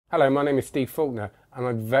Hello, my name is Steve Faulkner and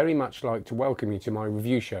I'd very much like to welcome you to my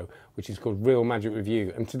review show, which is called Real Magic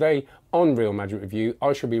Review. And today on Real Magic Review,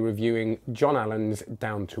 I shall be reviewing John Allen's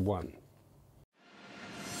Down to One.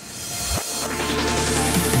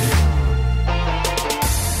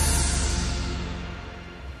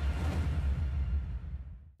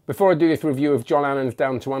 Before I do this review of John Allen's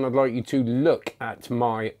Down to One, I'd like you to look at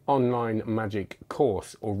my online magic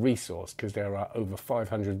course or resource, because there are over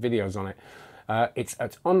 500 videos on it. It's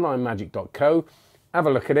at onlinemagic.co. Have a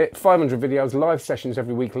look at it. 500 videos, live sessions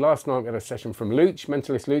every week. Last night we had a session from Luch,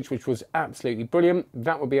 Mentalist Luch, which was absolutely brilliant.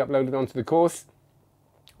 That will be uploaded onto the course.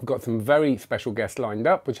 I've got some very special guests lined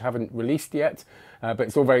up, which I haven't released yet, but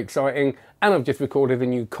it's all very exciting. And I've just recorded a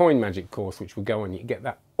new coin magic course, which will go on. You get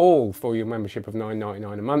that all for your membership of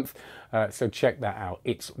 $9.99 a month. So check that out.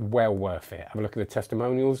 It's well worth it. Have a look at the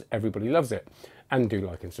testimonials. Everybody loves it. And do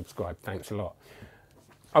like and subscribe. Thanks a lot.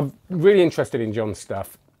 I'm really interested in John's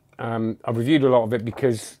stuff. I've reviewed a lot of it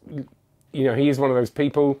because, you know, he is one of those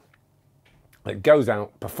people that goes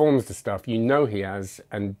out, performs the stuff you know he has,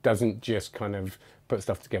 and doesn't just kind of put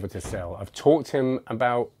stuff together to sell. I've talked to him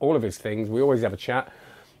about all of his things. We always have a chat.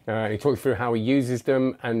 He talks through how he uses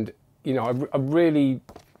them, and you know, I really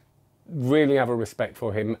have a respect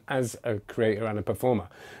for him as a creator and a performer.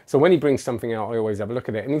 So when he brings something out, I always have a look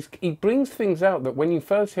at it, and he brings things out that when you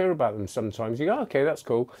first hear about them, sometimes you go, okay, that's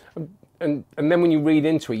cool, and then when you read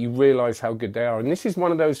into it, you realize how good they are. And this is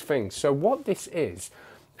one of those things. So what this is,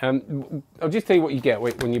 I'll just tell you what you get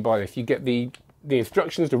when you buy this. You get the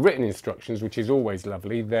instructions, the written instructions, which is always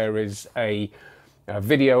lovely. There is a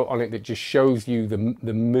video on it that just shows you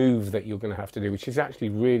the move that you're going to have to do, which is actually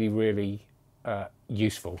really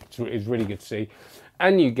useful. It's really good to see.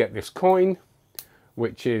 And you get this coin,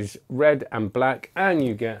 which is red and black, and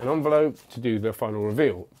you get an envelope to do the final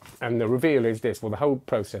reveal. And the reveal is this, well, the whole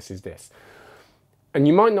process is this. And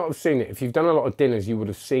you might not have seen it. If you've done a lot of dinners, you would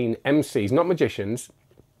have seen MCs, not magicians,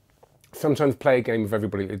 sometimes play a game with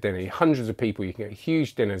everybody at the dinner. Hundreds of people, you can get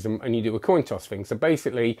huge dinners, and you do a coin toss thing. So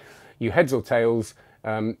basically, you heads or tails,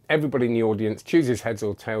 everybody in the audience chooses heads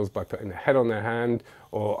or tails by putting their head on their hand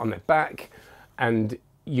or on their back, and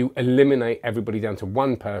you eliminate everybody down to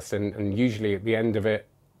one person, and usually at the end of it,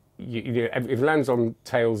 if it lands on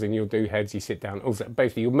tails and you'll do heads, you sit down. Also,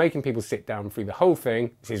 basically, you're making people sit down through the whole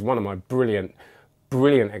thing. This is one of my brilliant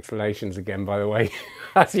explanations again, by the way.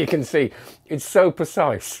 As you can see, it's so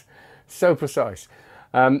precise. So precise.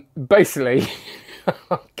 Basically,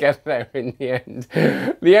 I'll get there in the end.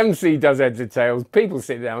 The MC does heads or tails. People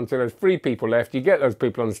sit down until there's 3 people left. You get those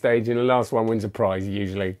people on stage, and the last one wins a prize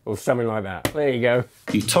usually, or something like that. There you go.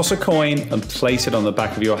 You toss a coin and place it on the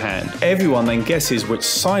back of your hand. Everyone then guesses which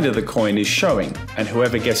side of the coin is showing, and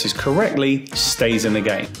whoever guesses correctly stays in the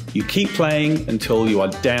game. You keep playing until you are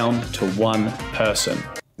down to one person.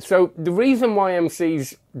 So the reason why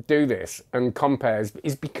MCs do this and compares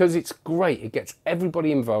is because it's great. It gets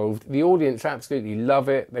everybody involved. The audience absolutely love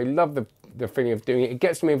it. They love the feeling of doing it. It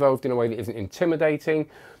gets them involved in a way that isn't intimidating.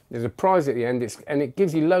 There's a prize at the end, and it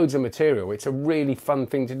gives you loads of material. It's a really fun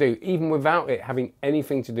thing to do, even without it having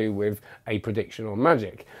anything to do with a prediction or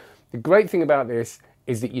magic. The great thing about this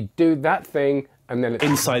is that you do that thing, and then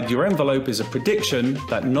inside your envelope is a prediction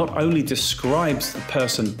that not only describes the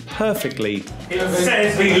person perfectly, it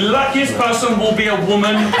says the luckiest person will be a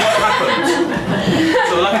woman. What happens?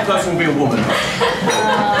 So the lucky person will be a woman. Or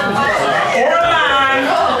a man.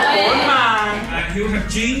 Or a man. He'll have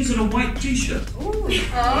jeans and a white t-shirt.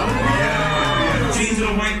 Jeans and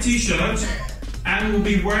a white t-shirt, and will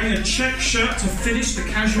be wearing a check shirt to finish the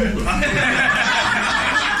casual look.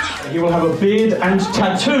 He will have a beard and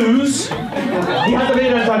tattoos. He has a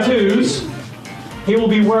beard and tattoos. He will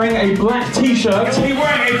be wearing a black t-shirt. He'll be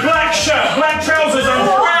wearing a black shirt, black trousers and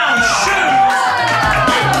brown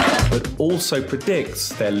shoes. But also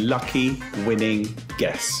predicts their lucky winning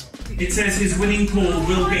guess. It says his winning call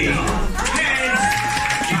will be head.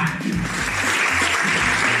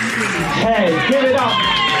 Head. Give it up.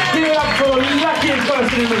 Give it up for the luckiest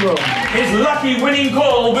person in the room. His lucky winning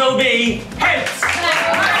call will be heads.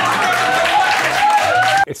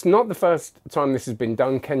 it's not the first time this has been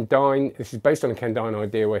done. Ken Dine, this is based on a Ken Dine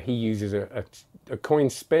idea where he uses a coin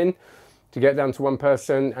spin to get down to one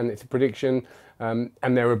person, and it's a prediction. And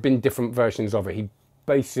there have been different versions of it. He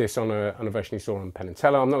based this on a version he saw on Penn and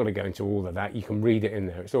Teller. I'm not going to go into all of that. You can read it in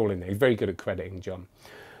there. It's all in there. He's very good at crediting John.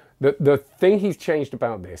 The thing he's changed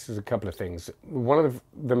about this is a couple of things. One of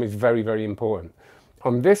them is very, very important.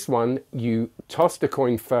 On this one, you toss the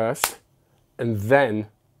coin first, and then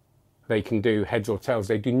they can do heads or tails.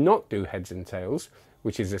 They do not do heads and tails,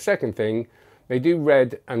 which is the second thing. They do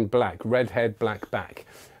red and black, red head, black back.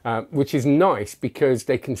 which is nice because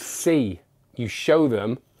they can see, you show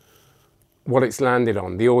them what it's landed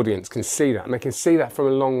on. The audience can see that, and they can see that from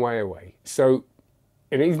a long way away. So,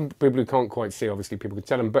 and even people who can't quite see, obviously people can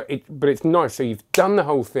tell them, but it's nice. So you've done the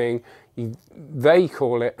whole thing, they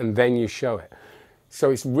call it, and then you show it. So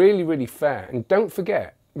it's really, really fair. And don't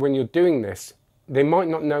forget, when you're doing this, they might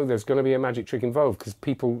not know there's going to be a magic trick involved because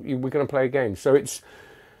we're going to play a game. So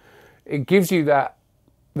it gives you that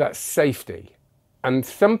safety. And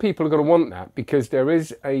some people are going to want that because there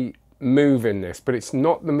is a move in this, but it's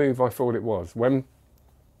not the move I thought it was. When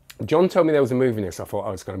John told me there was a move in this, I thought,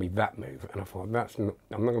 oh, it's going to be that move. And I thought, I'm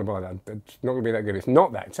not going to buy that. It's not going to be that good. It's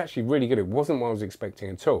not that. It's actually really good. It wasn't what I was expecting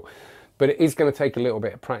at all. But it is going to take a little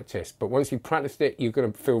bit of practice. But once you've practiced it, you're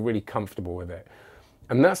going to feel really comfortable with it.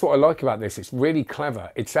 And that's what I like about this. It's really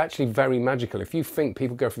clever. It's actually very magical. If you think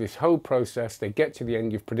people go through this whole process, they get to the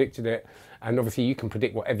end, you've predicted it, and obviously you can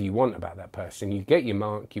predict whatever you want about that person. You get your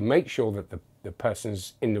mark, you make sure that the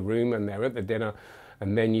person's in the room and they're at the dinner,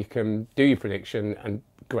 and then you can do your prediction, and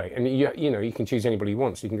great. And you know, you can choose anybody you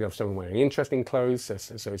want. So you can have someone wearing interesting clothes, so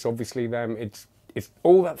it's obviously them. It's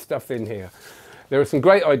all that stuff in here. There are some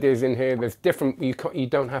great ideas in here. There's different, you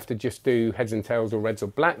don't have to just do heads and tails or reds or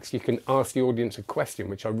blacks. You can ask the audience a question,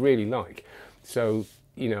 which I really like. So,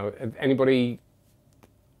 you know, anybody,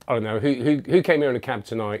 I don't know, who came here in a cab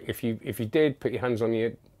tonight? If you did, put your hands on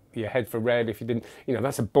your head for red. If you didn't, you know,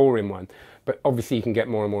 that's a boring one. But obviously you can get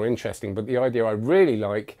more and more interesting. But the idea I really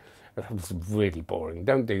like, that's really boring.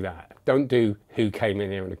 Don't do that. Don't do who came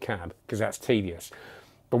in here in a cab, because that's tedious.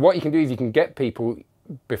 But what you can do is you can get people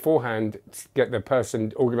beforehand, get the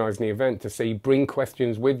person organising the event to say, bring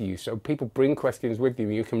questions with you. So people bring questions with you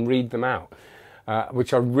and you can read them out,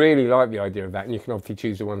 which I really like the idea of that. And you can obviously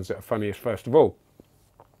choose the ones that are funniest first of all.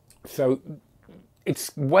 So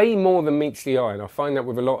it's way more than meets the eye, and I find that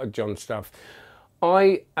with a lot of John's stuff.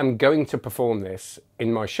 I am going to perform this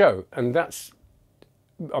in my show, and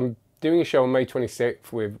I'm doing a show on May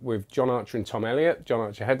 26th with John Archer and Tom Elliott, John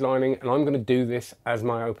Archer headlining, and I'm going to do this as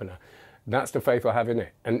my opener. That's the faith I have in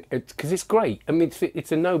it, and because it's great. I mean,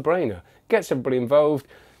 it's a no-brainer. Gets everybody involved.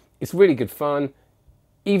 It's really good fun.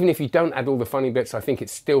 Even if you don't add all the funny bits, I think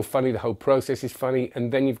it's still funny. The whole process is funny,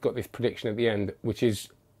 and then you've got this prediction at the end, which is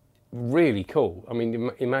really cool. I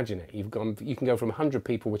mean, imagine it. You can go from 100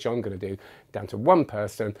 people, which I'm going to do, down to one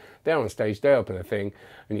person. They're on stage, they open a thing,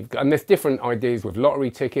 and there's different ideas with lottery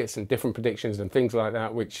tickets and different predictions and things like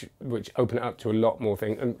that, which open it up to a lot more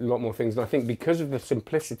things. And I think because of the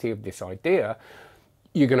simplicity of this idea,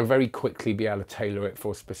 you're going to very quickly be able to tailor it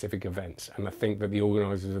for specific events. And I think that the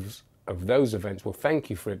organisers of those events will thank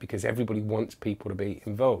you for it, because everybody wants people to be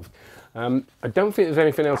involved. I don't think there's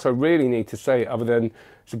anything else I really need to say other than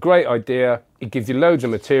it's a great idea. It gives you loads of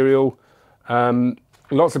material,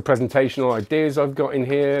 lots of presentational ideas I've got in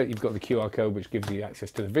here. You've got the QR code, which gives you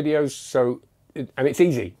access to the videos. So, and it's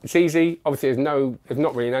easy. It's easy. Obviously, there's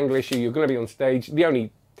not really an angle issue. You're going to be on stage. The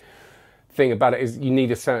only thing about it is you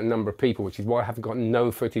need a certain number of people, which is why I haven't got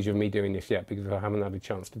no footage of me doing this yet, because I haven't had a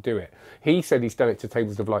chance to do it. He said he's done it to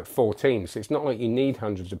tables of like 14, so it's not like you need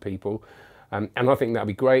hundreds of people, and I think that'd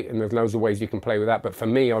be great, and there's loads of ways you can play with that. But for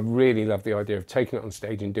me, I really love the idea of taking it on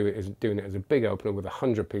stage and doing it as a big opener with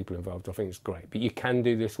 100 people involved. I think it's great, but you can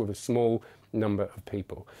do this with a small number of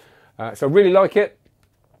people. So I really like it.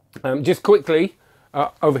 Just quickly,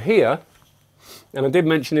 over here, and I did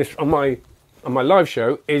mention this on my live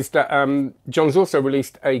show, is that John's also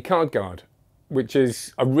released a card guard, which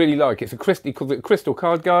is, I really like. It's he calls it a crystal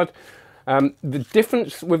card guard. The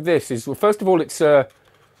difference with this is, well, first of all,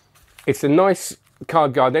 it's a nice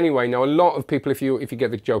card guard anyway. Now, a lot of people, if you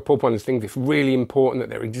get the Joe Pulp ones, think it's really important that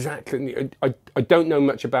they're exactly, I don't know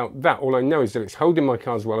much about that. All I know is that it's holding my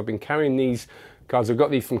cards well. I've been carrying these cards. I've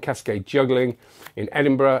got these from Cascade Juggling in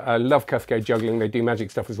Edinburgh. I love Cascade Juggling. They do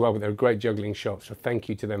magic stuff as well, but they're a great juggling shop. So thank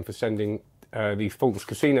you to them for sending these Fulton's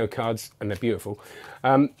Casino cards, and they're beautiful.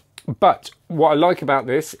 But what I like about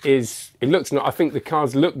this is I think the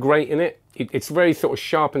cards look great in it. It's very sort of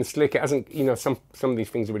sharp and slick. It hasn't, you know, some of these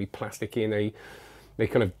things are really plasticky and they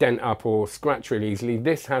kind of dent up or scratch really easily.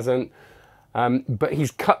 This hasn't, but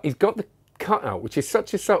he's got the cutout, which is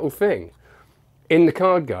such a subtle thing in the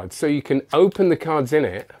card guard. So you can open the cards in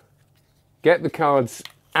it, get the cards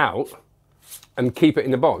out, and keep it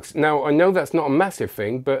in the box. Now, I know that's not a massive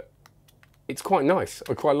thing, but it's quite nice.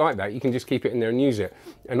 I quite like that. You can just keep it in there and use it.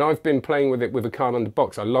 And I've been playing with it with a card on the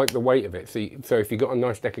box. I like the weight of it. So if you've got a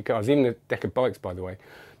nice deck of cards, even a deck of bikes, by the way,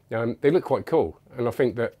 they look quite cool. And I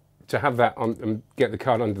think that to have that on and get the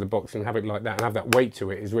card under the box and have it like that and have that weight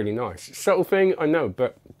to it is really nice. Subtle thing, I know,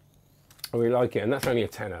 but I really like it. And that's only a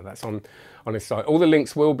tenner. That's on his site. All the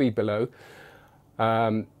links will be below.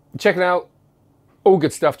 Check it out. All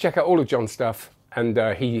good stuff. Check out all of John's stuff. And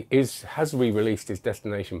he has re-released his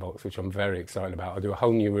Destination box, which I'm very excited about. I'll do a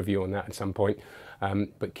whole new review on that at some point.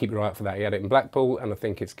 But keep your eye out for that. He had it in Blackpool, and I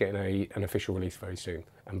think it's getting an official release very soon.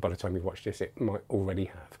 And by the time you watch this, it might already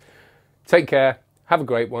have. Take care. Have a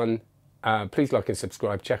great one. Please like and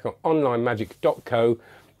subscribe. Check out onlinemagic.co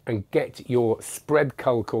and get your Spread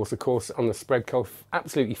Cull course, a course on the Spread Cull,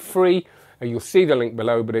 absolutely free. You'll see the link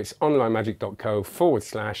below, but it's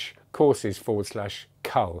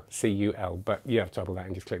onlinemagic.co/courses/cull, C-U-L. But you have to type all that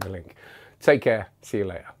and just click the link. Take care. See you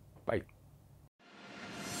later. Bye.